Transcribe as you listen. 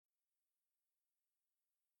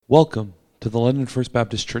Welcome to the London First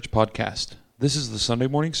Baptist Church podcast. This is the Sunday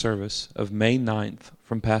morning service of May 9th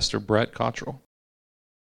from Pastor Brett Cottrell.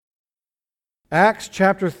 Acts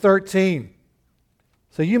chapter 13.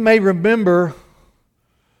 So you may remember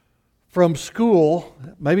from school,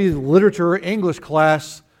 maybe literature or English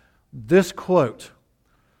class, this quote.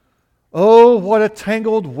 Oh, what a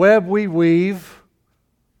tangled web we weave.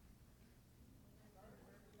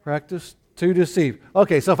 Practice to deceive.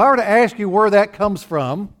 Okay, so if I were to ask you where that comes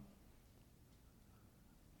from,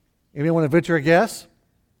 anyone want to venture a guess?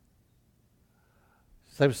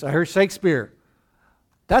 I heard Shakespeare.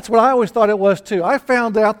 That's what I always thought it was too. I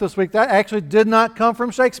found out this week that actually did not come from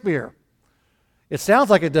Shakespeare. It sounds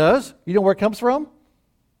like it does. You know where it comes from?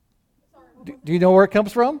 Do you know where it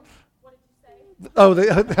comes from? What did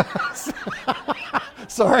you say? Oh,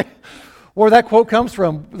 sorry. Where that quote comes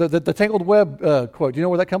from, the Tangled Web quote. Do you know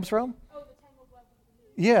where that comes from? Oh, the tangled web.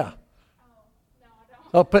 Yeah.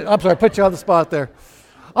 Oh, no, I don't. I'm sorry, I put you on the spot there.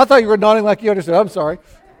 I thought you were nodding like you understood. I'm sorry.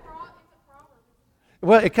 It's a proverb.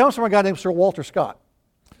 Well, it comes from a guy named Sir Walter Scott.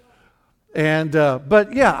 And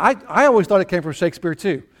but yeah, I always thought it came from Shakespeare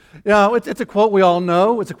too. You know, it's a quote we all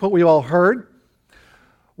know. It's a quote we all heard.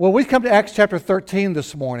 Well, we come to Acts chapter 13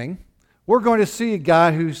 this morning. We're going to see a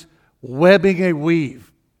guy who's webbing a weave.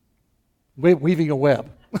 Weaving a web.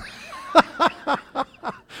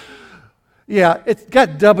 Yeah, it's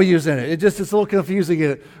got W's in it. It's a little confusing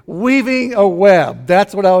in it. Weaving a web.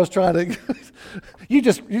 That's what I was trying to... You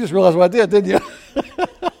just realized what I did, didn't you?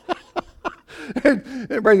 And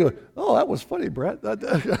everybody goes, oh, that was funny, Brett.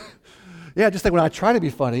 Yeah, just think when I try to be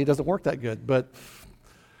funny, it doesn't work that good. But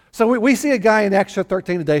so we see a guy in Acts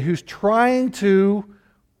 13 today who's trying to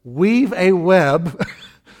weave a web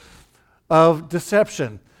of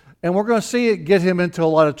deception. And we're going to see it get him into a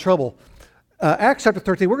lot of trouble. Acts chapter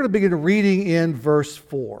 13, we're going to begin reading in verse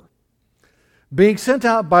 4. Being sent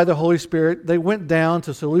out by the Holy Spirit, they went down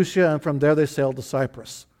to Seleucia, and from there they sailed to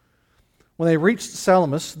Cyprus. When they reached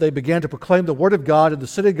Salamis, they began to proclaim the word of God in the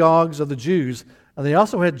synagogues of the Jews, and they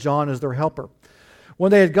also had John as their helper.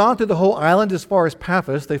 When they had gone through the whole island as far as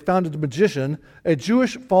Paphos, they found a magician, a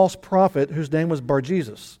Jewish false prophet whose name was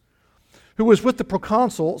Bar-Jesus, who was with the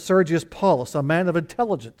proconsul Sergius Paulus, a man of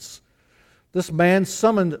intelligence. This man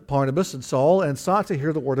summoned Barnabas and Saul and sought to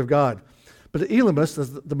hear the word of God. But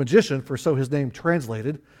Elymas, the magician, for so his name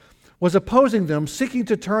translated, was opposing them, seeking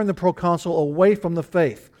to turn the proconsul away from the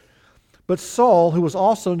faith. But Saul, who was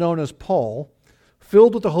also known as Paul,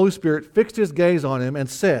 filled with the Holy Spirit, fixed his gaze on him and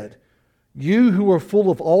said, You who are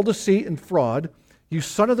full of all deceit and fraud, you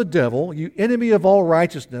son of the devil, you enemy of all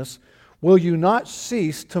righteousness, will you not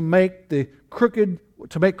cease to make crooked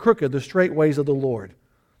the straight ways of the Lord?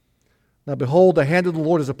 Now behold, the hand of the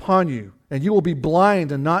Lord is upon you, and you will be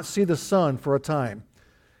blind and not see the sun for a time.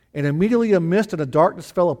 And immediately a mist and a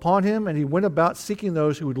darkness fell upon him, and he went about seeking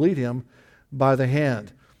those who would lead him by the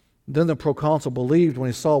hand. Then the proconsul believed when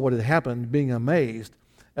he saw what had happened, being amazed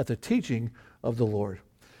at the teaching of the Lord.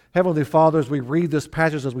 Heavenly Father, as we read this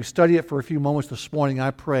passage, as we study it for a few moments this morning,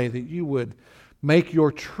 I pray that you would make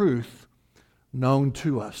your truth known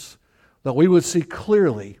to us, that we would see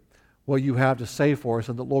clearly what you have to say for us,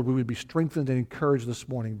 and that, Lord, we would be strengthened and encouraged this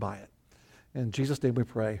morning by it. In Jesus' name we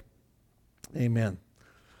pray. Amen.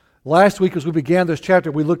 Last week, as we began this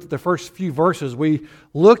chapter, we looked at the first few verses. We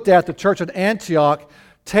looked at the church at Antioch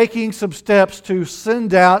taking some steps to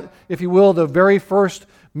send out, if you will, the very first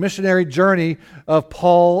missionary journey of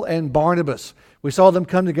Paul and Barnabas. We saw them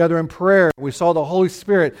come together in prayer. We saw the Holy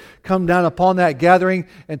Spirit come down upon that gathering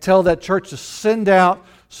and tell that church to send out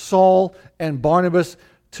Saul and Barnabas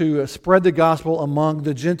to spread the gospel among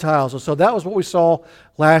the Gentiles. And so that was what we saw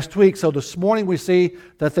last week. So this morning we see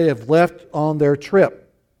that they have left on their trip.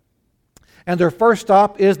 And their first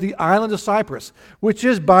stop is the island of Cyprus, which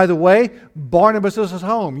is, by the way, Barnabas'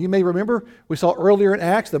 home. You may remember, we saw earlier in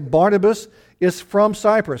Acts that Barnabas is from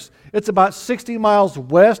Cyprus. It's about 60 miles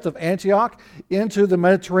west of Antioch into the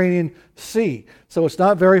Mediterranean Sea. So it's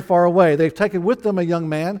not very far away. They've taken with them a young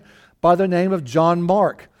man by the name of John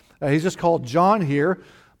Mark. He's just called John here,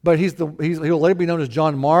 but he'll later be known as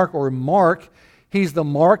John Mark or Mark. He's the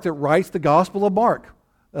Mark that writes the Gospel of Mark.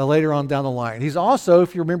 Later on down the line. He's also,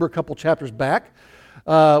 if you remember a couple chapters back,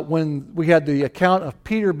 when we had the account of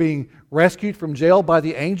Peter being rescued from jail by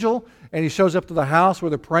the angel, and he shows up to the house where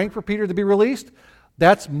they're praying for Peter to be released,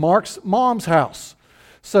 that's Mark's mom's house.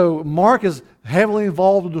 So Mark is heavily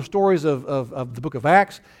involved in the stories of the book of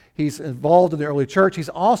Acts. He's involved in the early church. He's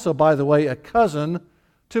also, by the way, a cousin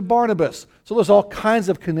to Barnabas. So there's all kinds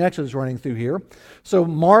of connections running through here. So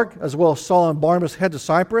Mark, as well as Saul and Barnabas, head to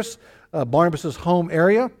Cyprus, Barnabas' home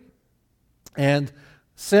area. And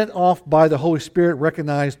sent off by the Holy Spirit,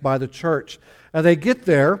 recognized by the church. And they get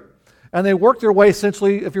there, and they work their way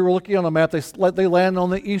essentially, if you were looking on a map, they land on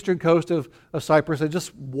the eastern coast of Cyprus. They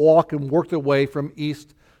just walk and work their way from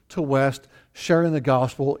east to west, sharing the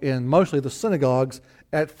gospel in mostly the synagogues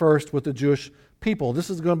at first with the Jewish people. This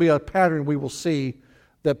is going to be a pattern we will see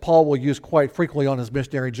that Paul will use quite frequently on his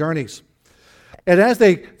missionary journeys. And as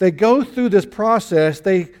they go through this process,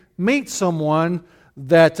 they meet someone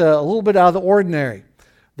that's a little bit out of the ordinary.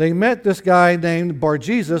 They met this guy named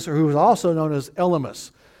Bar-Jesus, who is also known as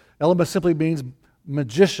Elymas. Elymas simply means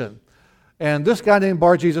magician. And this guy named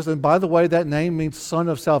Bar-Jesus, and by the way, that name means son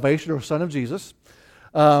of salvation or son of Jesus.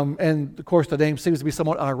 And of course, the name seems to be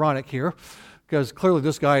somewhat ironic here, because clearly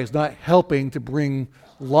this guy is not helping to bring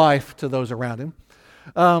life to those around him.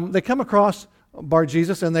 They come across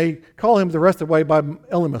Bar-Jesus, and they call him the rest of the way by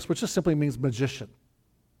Elymas, which just simply means magician.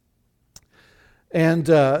 And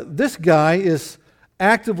this guy is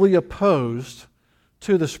actively opposed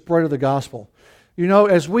to the spread of the gospel. You know,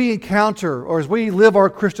 as we encounter or as we live our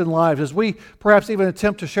Christian lives, as we perhaps even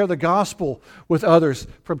attempt to share the gospel with others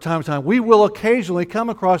from time to time, we will occasionally come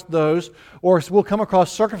across those, or we'll come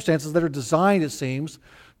across circumstances that are designed, it seems,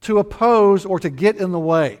 to oppose or to get in the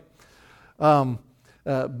way. Ben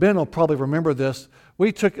will probably remember this.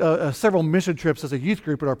 We took several mission trips as a youth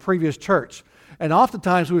group at our previous church. And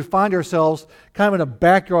oftentimes we would find ourselves kind of in a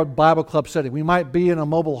backyard Bible club setting. We might be in a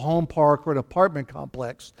mobile home park or an apartment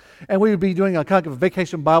complex. And we would be doing a kind of a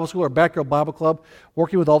vacation Bible school or backyard Bible club,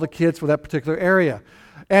 working with all the kids for that particular area.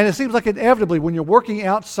 And it seems like inevitably when you're working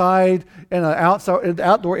outside in an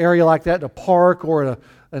outdoor area like that, in a park or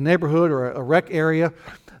a neighborhood or a rec area,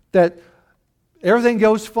 that everything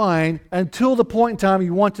goes fine until the point in time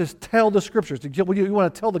you want to tell the scriptures. You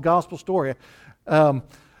want to tell the gospel story.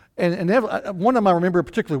 And one of them I remember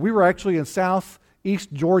particularly, we were actually in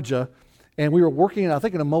southeast Georgia, and we were working, I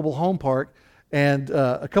think, in a mobile home park, and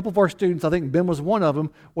a couple of our students, I think Ben was one of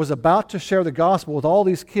them, was about to share the gospel with all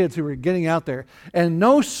these kids who were getting out there. And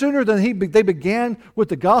no sooner than they began with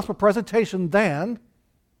the gospel presentation than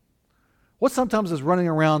what sometimes is running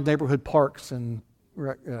around neighborhood parks and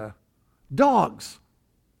dogs.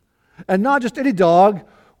 And not just any dog,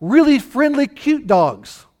 really friendly, cute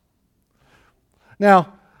dogs.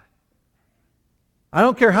 Now, I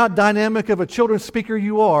don't care how dynamic of a children's speaker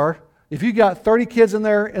you are, if you got 30 kids in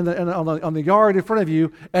there on the yard in front of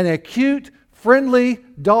you, and a cute, friendly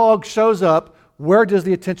dog shows up, where does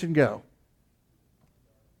the attention go?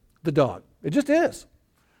 The dog. It just is.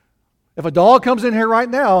 If a dog comes in here right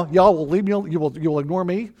now, y'all will leave me. You will ignore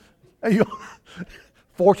me.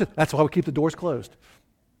 Fortunate. That's why we keep the doors closed.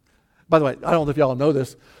 By the way, I don't know if y'all know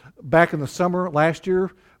this. Back in the summer last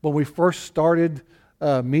year, when we first started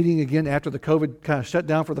meeting again after the COVID kind of shut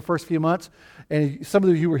down for the first few months. And some of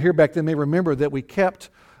you who were here back then may remember that we kept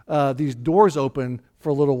these doors open for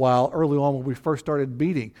a little while early on when we first started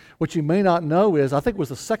meeting. What you may not know is, I think it was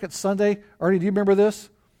the second Sunday. Ernie, do you remember this?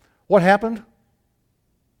 What happened?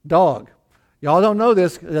 Dog. Y'all don't know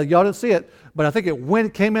this. Y'all didn't see it. But I think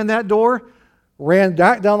it came in that door, ran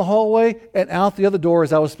back down the hallway, and out the other door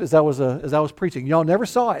as I was preaching. Y'all never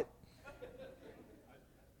saw it.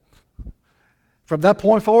 From that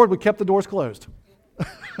point forward, we kept the doors closed.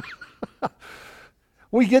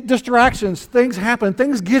 We get distractions. Things happen.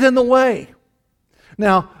 Things get in the way.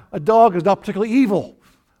 Now, a dog is not particularly evil,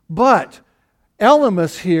 but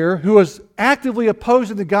Elymas here, who is actively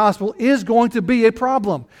opposing the gospel, is going to be a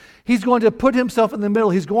problem. He's going to put himself in the middle.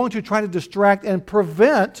 He's going to try to distract and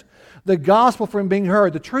prevent the gospel from being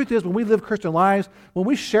heard. The truth is, when we live Christian lives, when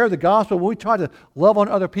we share the gospel, when we try to love on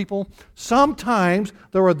other people, sometimes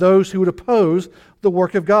there are those who would oppose the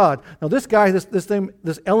work of God. Now, this guy, this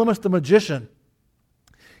Elymas the magician,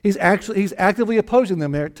 he's actively opposing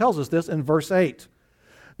them there. It tells us this in verse 8.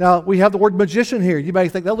 Now, we have the word magician here. You may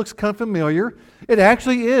think that looks kind of familiar. It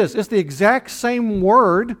actually is. It's the exact same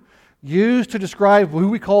word used to describe who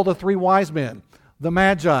we call the three wise men, the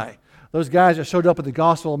Magi. Those guys that showed up in the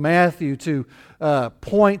Gospel of Matthew to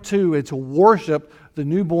point to and to worship the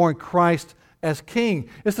newborn Christ as king.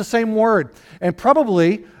 It's the same word. And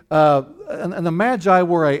probably, and the Magi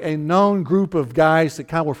were a known group of guys that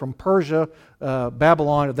kind of were from Persia,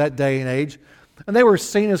 Babylon of that day and age. And they were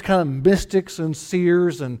seen as kind of mystics and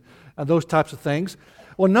seers and those types of things.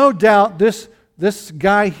 Well, no doubt this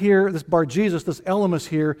guy here, this Bar-Jesus, this Elymas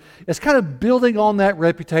here, is kind of building on that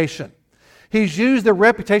reputation. He's used the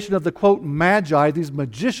reputation of the, quote, Magi, these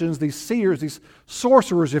magicians, these seers, these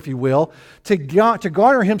sorcerers, if you will, to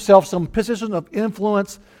garner himself some position of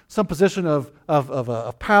influence, some position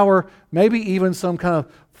of power, maybe even some kind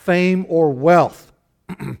of fame or wealth.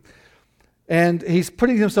 And he's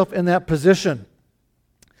putting himself in that position.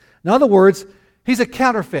 In other words, he's a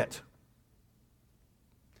counterfeit.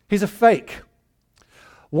 He's a fake.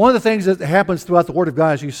 One of the things that happens throughout the Word of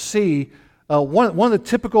God is you see one of the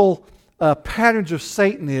typical patterns of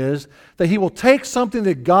Satan is that he will take something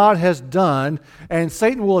that God has done and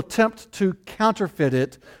Satan will attempt to counterfeit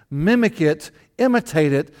it, mimic it,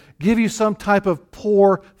 imitate it, give you some type of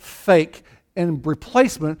poor fake in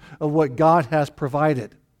replacement of what God has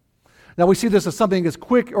provided. Now we see this as something as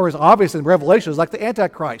quick or as obvious in Revelation, like the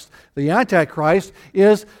Antichrist. The Antichrist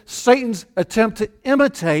is Satan's attempt to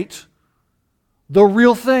imitate the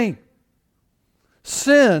real thing.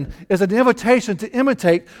 Sin is an invitation to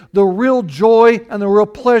imitate the real joy and the real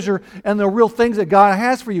pleasure and the real things that God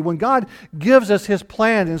has for you. When God gives us His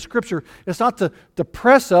plan in Scripture, it's not to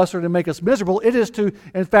depress us or to make us miserable. It is to,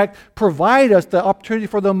 in fact, provide us the opportunity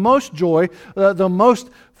for the most joy, the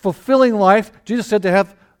most fulfilling life. Jesus said to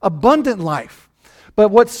have abundant life. But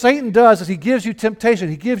what Satan does is he gives you temptation,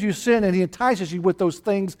 he gives you sin, and he entices you with those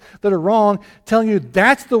things that are wrong, telling you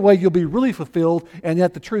that's the way you'll be really fulfilled, and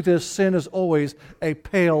yet the truth is sin is always a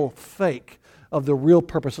pale fake of the real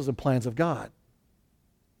purposes and plans of God.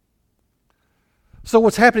 So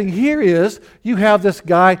what's happening here is you have this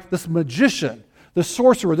guy, this magician, the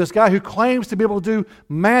sorcerer, this guy who claims to be able to do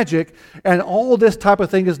magic, and all this type of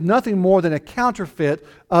thing is nothing more than a counterfeit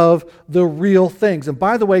of the real things. And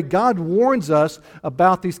by the way, God warns us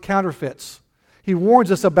about these counterfeits. He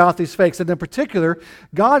warns us about these fakes. And in particular,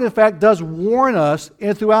 God, in fact, does warn us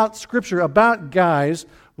throughout Scripture about guys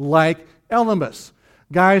like Elymas,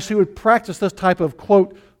 guys who would practice this type of,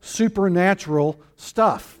 quote, supernatural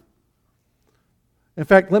stuff. In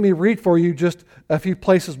fact, let me read for you just a few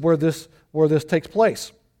places where this takes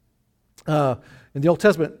place. In the Old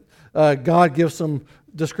Testament, God gives some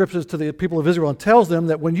descriptions to the people of Israel and tells them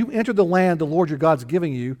that when you enter the land the Lord your God is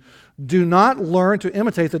giving you, do not learn to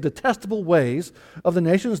imitate the detestable ways of the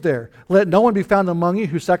nations there. Let no one be found among you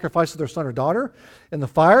who sacrifices their son or daughter in the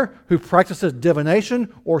fire, who practices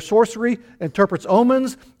divination or sorcery, interprets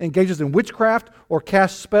omens, engages in witchcraft, or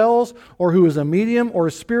casts spells, or who is a medium or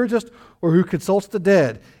a spiritist, or who consults the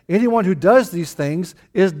dead. Anyone who does these things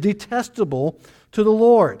is detestable to the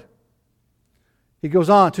Lord. He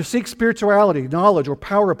goes on, to seek spirituality, knowledge, or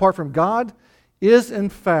power apart from God is in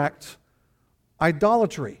fact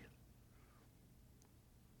idolatry.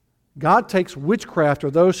 God takes witchcraft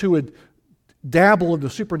or those who would dabble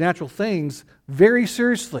into supernatural things very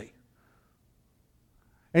seriously.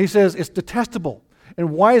 And He says it's detestable.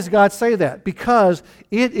 And why does God say that? Because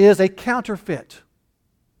it is a counterfeit.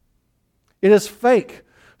 It is fake.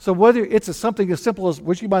 So whether it's something as simple as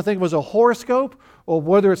what you might think of as a horoscope, or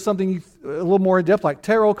whether it's something a little more in-depth like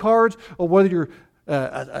tarot cards, or whether you're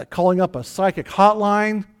calling up a psychic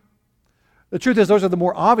hotline, the truth is those are the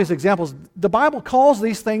more obvious examples. The Bible calls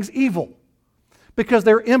these things evil because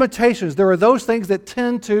they're imitations. There are those things that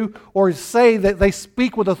tend to or say that they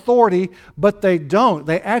speak with authority, but they don't.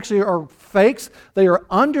 They actually are fakes. They are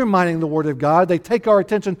undermining the Word of God. They take our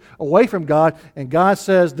attention away from God, and God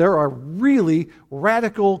says there are really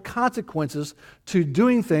radical consequences to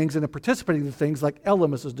doing things and participating in things like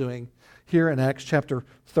Elymas is doing here in Acts chapter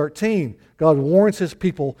 13. God warns His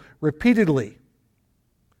people repeatedly.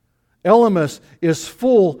 Elymas is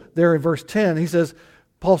full, there in verse 10,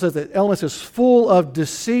 Paul says that Elymas is full of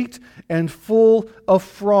deceit and full of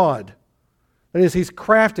fraud. That is, he's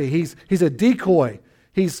crafty, he's a decoy,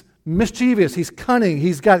 he's mischievous, he's cunning,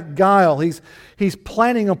 he's got guile, he's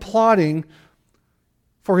planning and plotting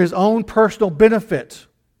for his own personal benefit.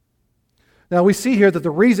 Now we see here that the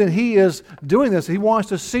reason he is doing this, he wants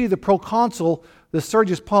to see the proconsul, the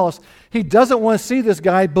Sergius Paulus, he doesn't want to see this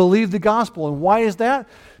guy believe the gospel. And why is that?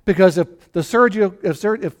 Because if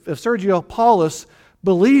Sergio Paulus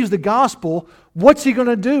believes the gospel, what's he going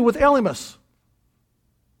to do with Elymas?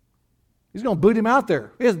 He's going to boot him out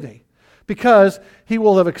there, isn't he? Because he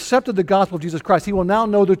will have accepted the gospel of Jesus Christ. He will now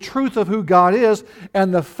know the truth of who God is,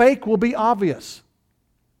 and the fake will be obvious.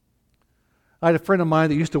 I had a friend of mine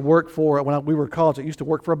that used to work for, when we were in college, that used to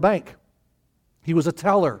work for a bank. He was a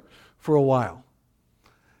teller for a while.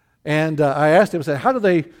 And I asked him, I said, how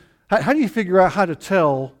do you figure out how to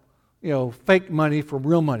tell, fake money from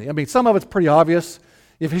real money? I mean, some of it's pretty obvious.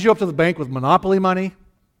 If you show up to the bank with Monopoly money,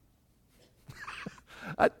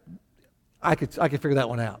 I could figure that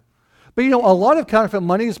one out. But a lot of counterfeit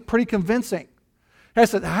money is pretty convincing. I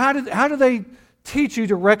said, how do they teach you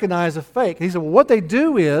to recognize a fake? And he said, well, what they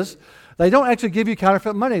do is they don't actually give you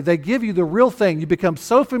counterfeit money. They give you the real thing. You become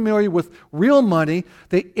so familiar with real money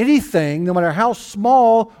that anything, no matter how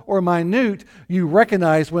small or minute, you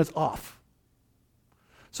recognize when it's off.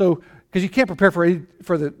 So because you can't prepare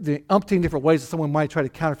for the umpteen different ways that someone might try to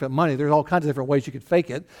counterfeit money. There's all kinds of different ways you could fake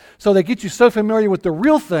it. So they get you so familiar with the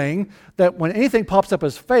real thing that when anything pops up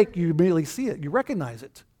as fake, you immediately see it. You recognize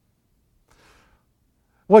it.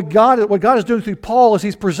 What God is doing through Paul is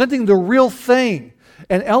he's presenting the real thing.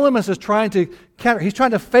 And Elymas is trying to he's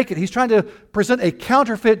trying to fake it. He's trying to present a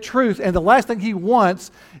counterfeit truth. And the last thing he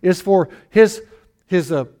wants is for his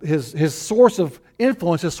source of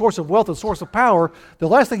influence, his source of wealth, his source of power. The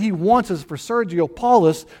last thing he wants is for Sergio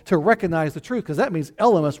Paulus to recognize the truth, because that means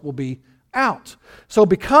Elymas will be out. So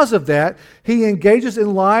because of that, he engages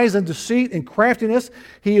in lies and deceit and craftiness.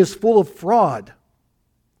 He is full of fraud.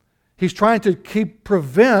 He's trying to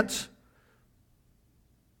prevent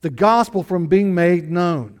the gospel from being made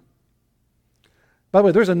known. By the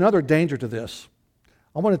way, there's another danger to this.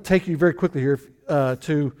 I want to take you very quickly here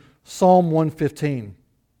to Psalm 115.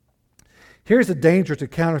 Here's the danger to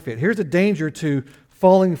counterfeit. Here's the danger to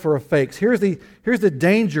falling for a fake. Here's the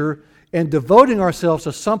danger in devoting ourselves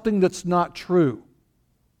to something that's not true.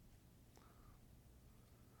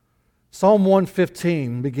 Psalm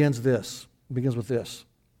 115 begins with this.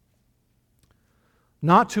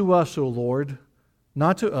 Not to us, O Lord,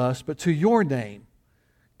 not to us, but to your name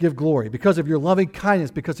give glory, because of your loving kindness,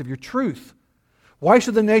 because of your truth. Why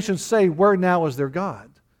should the nations say, where now is their God?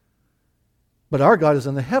 But our God is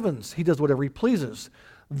in the heavens. He does whatever he pleases.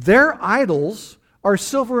 Their idols are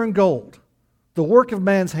silver and gold, the work of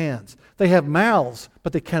man's hands. They have mouths,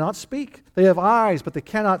 but they cannot speak. They have eyes, but they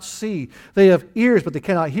cannot see. They have ears, but they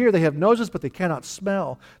cannot hear. They have noses, but they cannot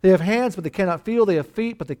smell. They have hands, but they cannot feel. They have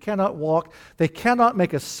feet, but they cannot walk. They cannot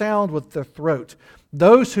make a sound with their throat.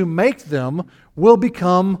 Those who make them will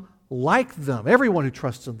become like them, everyone who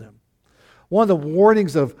trusts in them. One of the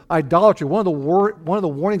warnings of idolatry, one of the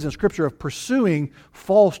warnings in Scripture of pursuing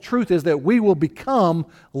false truth is that we will become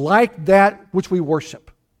like that which we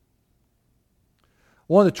worship.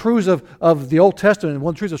 One of the truths of the Old Testament and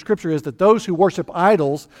one of the truths of Scripture is that those who worship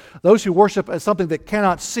idols, those who worship as something that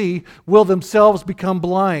cannot see, will themselves become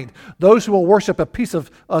blind. Those who will worship a piece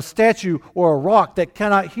of a statue or a rock that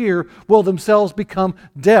cannot hear will themselves become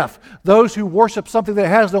deaf. Those who worship something that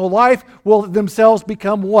has no life will themselves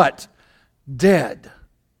become what? Dead.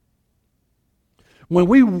 When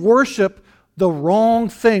we worship the wrong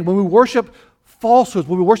thing, when we worship falsehoods,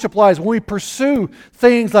 when we worship lies, when we pursue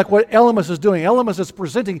things like what Elymas is doing, Elymas is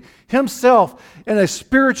presenting himself in a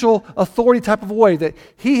spiritual authority type of way, that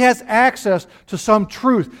he has access to some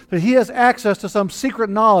truth, that he has access to some secret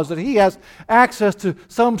knowledge, that he has access to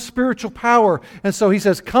some spiritual power. And so he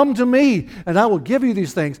says, come to me and I will give you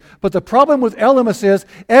these things. But the problem with Elymas is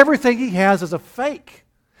everything he has is a fake.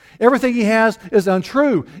 Everything he has is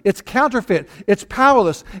untrue. It's counterfeit. It's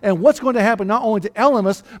powerless. And what's going to happen not only to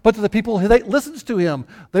Elymas, but to the people who listens to him?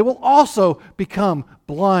 They will also become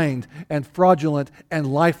blind and fraudulent and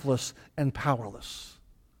lifeless and powerless.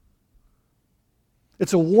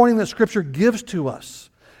 It's a warning that Scripture gives to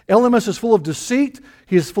us. Elymas is full of deceit.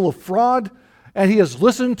 He is full of fraud. And he has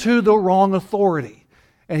listened to the wrong authority.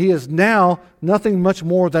 And he is now nothing much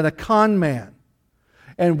more than a con man.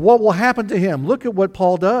 And what will happen to him? Look at what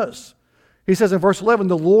Paul does. He says in verse 11,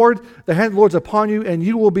 the hand of the Lord is upon you, and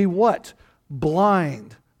you will be what?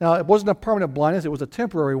 Blind. Now, it wasn't a permanent blindness, it was a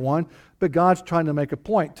temporary one, but God's trying to make a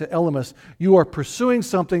point to Elymas. You are pursuing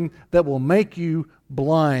something that will make you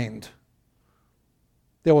blind.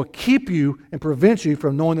 That will keep you and prevent you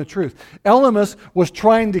from knowing the truth. Elymas was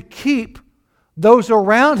trying to keep those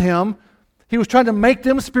around him, he was trying to make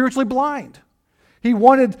them spiritually blind. He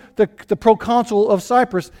wanted the proconsul of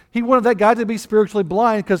Cyprus, he wanted that guy to be spiritually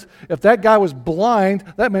blind, because if that guy was blind,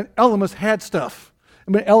 that meant Elymas had stuff.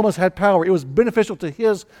 It meant Elymas had power. It was beneficial to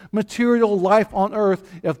his material life on earth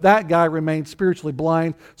if that guy remained spiritually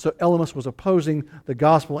blind. So Elymas was opposing the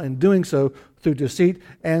gospel and doing so through deceit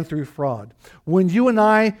and through fraud. When you and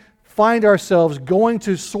I find ourselves going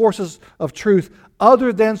to sources of truth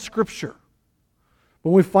other than Scripture,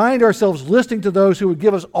 when we find ourselves listening to those who would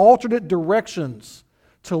give us alternate directions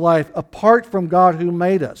to life apart from God who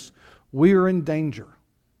made us, we are in danger.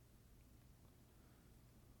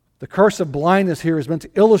 The curse of blindness here is meant to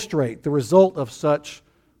illustrate the result of such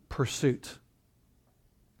pursuit.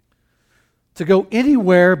 To go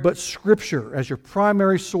anywhere but Scripture as your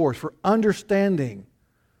primary source for understanding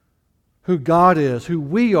who God is, who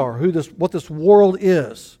we are, what this world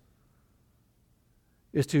is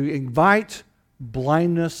to invite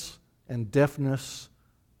blindness and deafness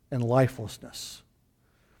and lifelessness.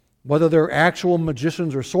 Whether they're actual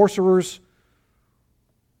magicians or sorcerers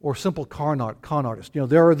or simple con artists. You know,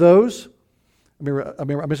 there are those. I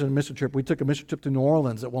mentioned a mission trip. We took a mission trip to New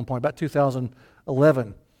Orleans at one point, about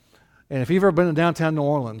 2011. And if you've ever been in downtown New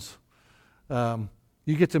Orleans,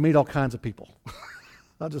 You get to meet all kinds of people.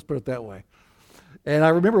 I'll just put it that way. And I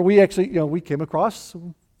remember we actually, we came across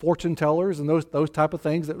fortune tellers and those type of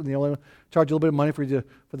things that charge a little bit of money for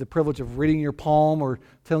the privilege of reading your palm or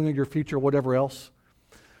telling you your future or whatever else.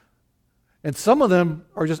 And some of them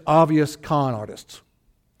are just obvious con artists.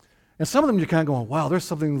 And some of them you're kind of going, wow, there's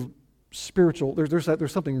something spiritual.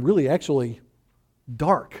 There's something really actually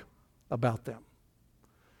dark about them.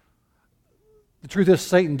 The truth is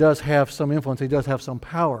Satan does have some influence. He does have some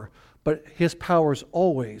power. But his power is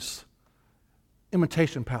always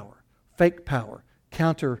imitation power, fake power,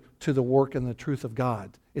 counter to the work and the truth of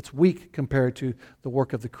God. It's weak compared to the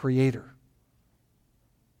work of the Creator.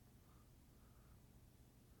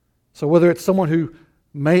 So whether it's someone who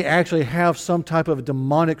may actually have some type of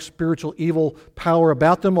demonic spiritual evil power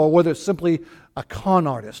about them, or whether it's simply a con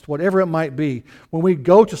artist, whatever it might be, when we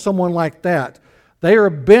go to someone like that, they are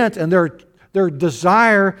bent and their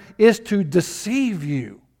desire is to deceive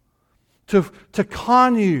you, to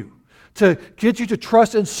con you, to get you to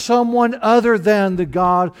trust in someone other than the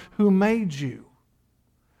God who made you.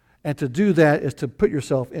 And to do that is to put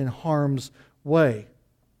yourself in harm's way.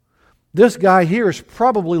 This guy here is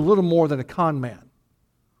probably a little more than a con man.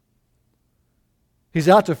 He's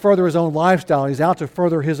out to further his own lifestyle. He's out to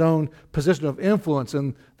further his own position of influence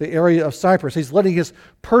in the area of Cyprus. He's letting his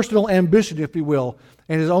personal ambition, if you will,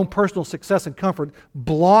 and his own personal success and comfort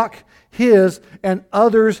block his and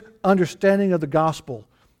others' understanding of the gospel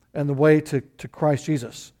and the way to Christ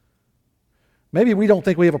Jesus. Maybe we don't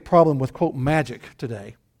think we have a problem with, quote, magic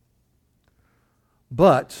today.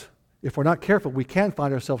 But if we're not careful, we can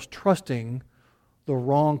find ourselves trusting the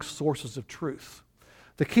wrong sources of truth.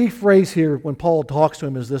 The key phrase here when Paul talks to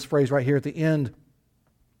him is this phrase right here at the end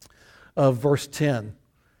of verse 10.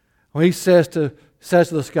 When he says to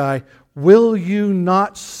this guy, "Will you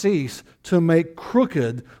not cease to make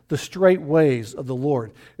crooked the straight ways of the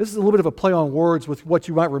Lord?" This is a little bit of a play on words with what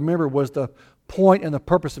you might remember was the point and the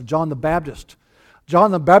purpose of John the Baptist.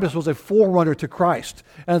 John the Baptist was a forerunner to Christ.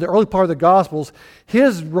 And in the early part of the Gospels,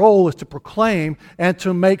 his role is to proclaim and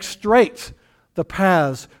to make straight the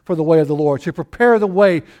paths for the way of the Lord, to prepare the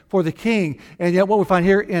way for the King. And yet what we find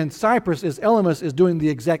here in Cyprus is Elymas is doing the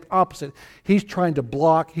exact opposite. He's trying to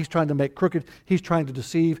block, he's trying to make crooked, he's trying to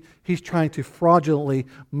deceive, he's trying to fraudulently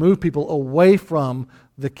move people away from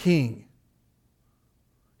the King.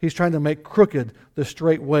 He's trying to make crooked the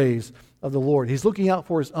straight ways of the Lord. He's looking out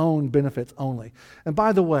for his own benefits only. And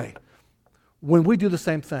by the way, when we do the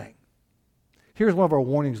same thing, here's one of our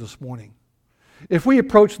warnings this morning. If we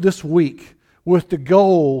approach this week with the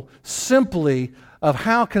goal simply of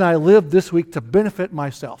how can I live this week to benefit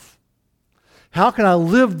myself? How can I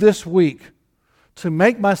live this week to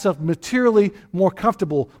make myself materially more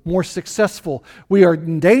comfortable, more successful? We are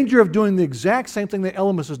in danger of doing the exact same thing that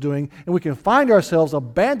Elymas is doing, and we can find ourselves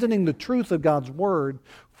abandoning the truth of God's Word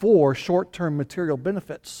for short-term material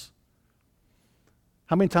benefits.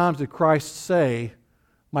 How many times did Christ say,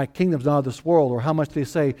 "My kingdom's not of this world"? Or how much did he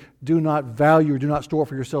say, "Do not value or do not store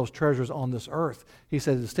for yourselves treasures on this earth"? He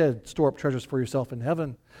said instead, "Store up treasures for yourself in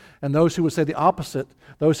heaven." And those who would say the opposite,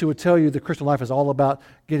 those who would tell you the Christian life is all about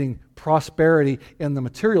getting prosperity in the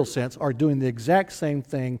material sense, are doing the exact same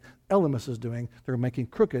thing Elymas is doing. They're making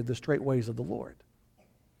crooked the straight ways of the Lord.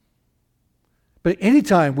 But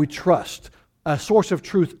anytime we trust a source of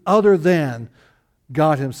truth other than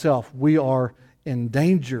God Himself, we are in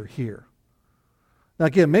danger here. Now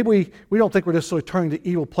again, maybe we don't think we're necessarily turning to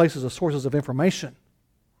evil places as sources of information.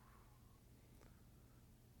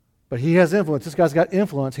 But he has influence. This guy's got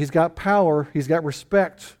influence. He's got power. He's got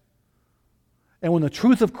respect. And when the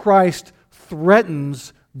truth of Christ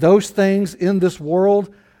threatens those things in this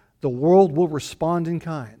world, the world will respond in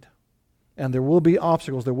kind. And there will be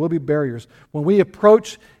obstacles. There will be barriers. When we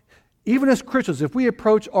approach, even as Christians, if we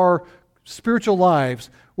approach our spiritual lives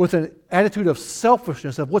with an attitude of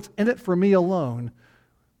selfishness, of what's in it for me alone,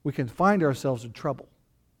 we can find ourselves in trouble.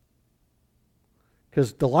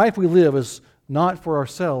 Because the life we live is not for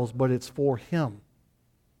ourselves, but it's for Him.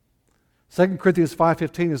 2 Corinthians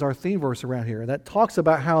 5:15 is our theme verse around here. And that talks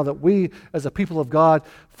about how that we, as a people of God,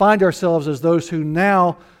 find ourselves as those who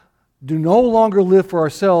now do no longer live for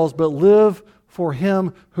ourselves, but live for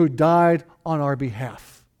Him who died on our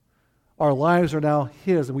behalf. Our lives are now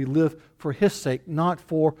His, and we live for His sake, not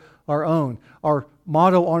for our own. Our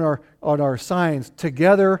motto on our signs,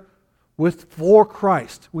 together for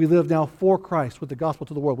Christ. We live now for Christ with the gospel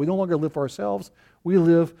to the world. We no longer live for ourselves. We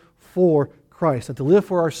live for Christ. And to live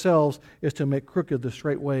for ourselves is to make crooked the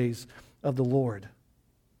straight ways of the Lord.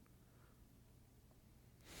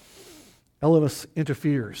 Elymas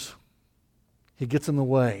interferes. He gets in the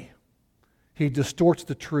way. He distorts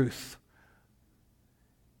the truth.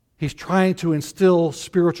 He's trying to instill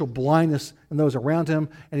spiritual blindness in those around him,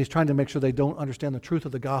 and he's trying to make sure they don't understand the truth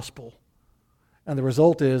of the gospel. And the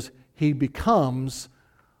result is he becomes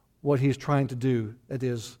what he's trying to do, that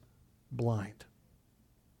is, blind.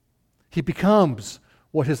 He becomes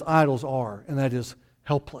what his idols are, and that is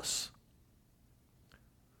helpless,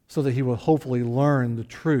 so that he will hopefully learn the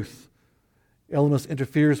truth. Elymas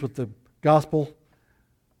interferes with the gospel.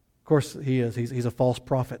 Of course, he's a false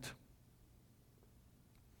prophet.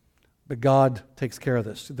 But God takes care of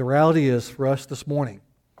this. The reality is, for us this morning,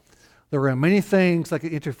 there are many things that can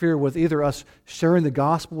interfere with either us sharing the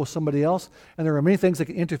gospel with somebody else, and there are many things that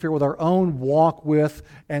can interfere with our own walk with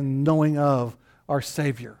and knowing of our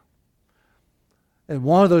Savior. And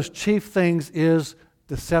one of those chief things is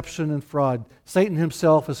deception and fraud. Satan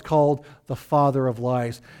himself is called the father of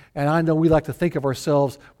lies. And I know we like to think of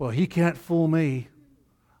ourselves, well, he can't fool me.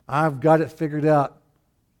 I've got it figured out.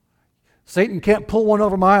 Satan can't pull one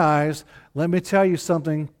over my eyes. Let me tell you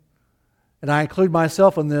something, and I include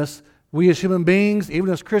myself in this. We as human beings,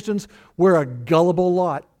 even as Christians, we're a gullible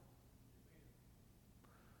lot.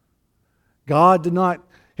 God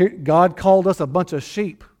called us a bunch of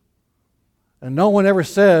sheep. And no one ever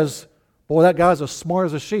says, boy, that guy's as smart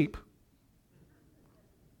as a sheep.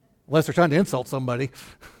 Unless they're trying to insult somebody.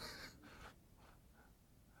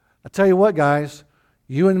 I tell you what, guys,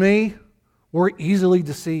 you and me, we're easily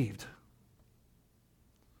deceived.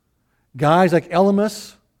 Guys like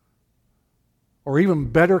Elymas, or even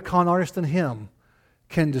better con artists than him,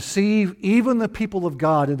 can deceive even the people of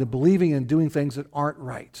God into believing and doing things that aren't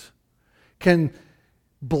right. Can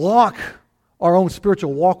block our own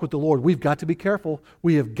spiritual walk with the Lord. We've got to be careful.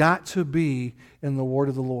 We have got to be in the Word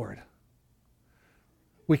of the Lord.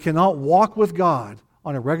 We cannot walk with God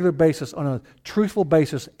on a regular basis, on a truthful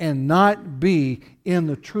basis, and not be in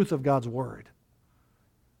the truth of God's Word.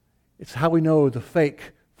 It's how we know the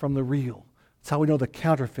fake from the real. It's how we know the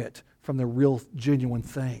counterfeit from the real, genuine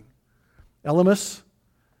thing. Elymas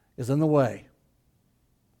is in the way.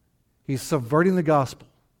 He's subverting the gospel,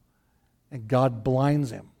 and God blinds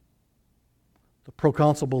him. The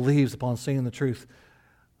proconsul believes upon seeing the truth.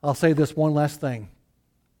 I'll say this one last thing.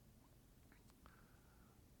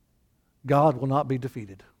 God will not be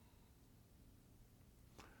defeated.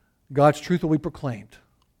 God's truth will be proclaimed.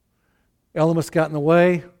 Elymas got in the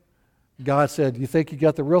way. God said, you think you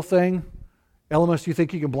got the real thing? Elymas, you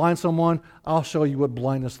think you can blind someone? I'll show you what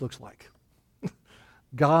blindness looks like.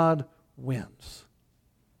 God wins.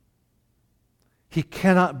 He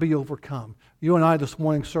cannot be overcome. You and I this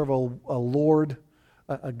morning serve a Lord,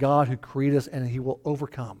 a God who created us, and He will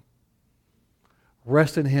overcome.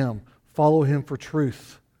 Rest in Him. Follow Him for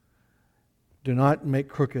truth. Do not make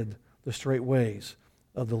crooked the straight ways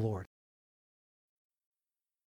of the Lord.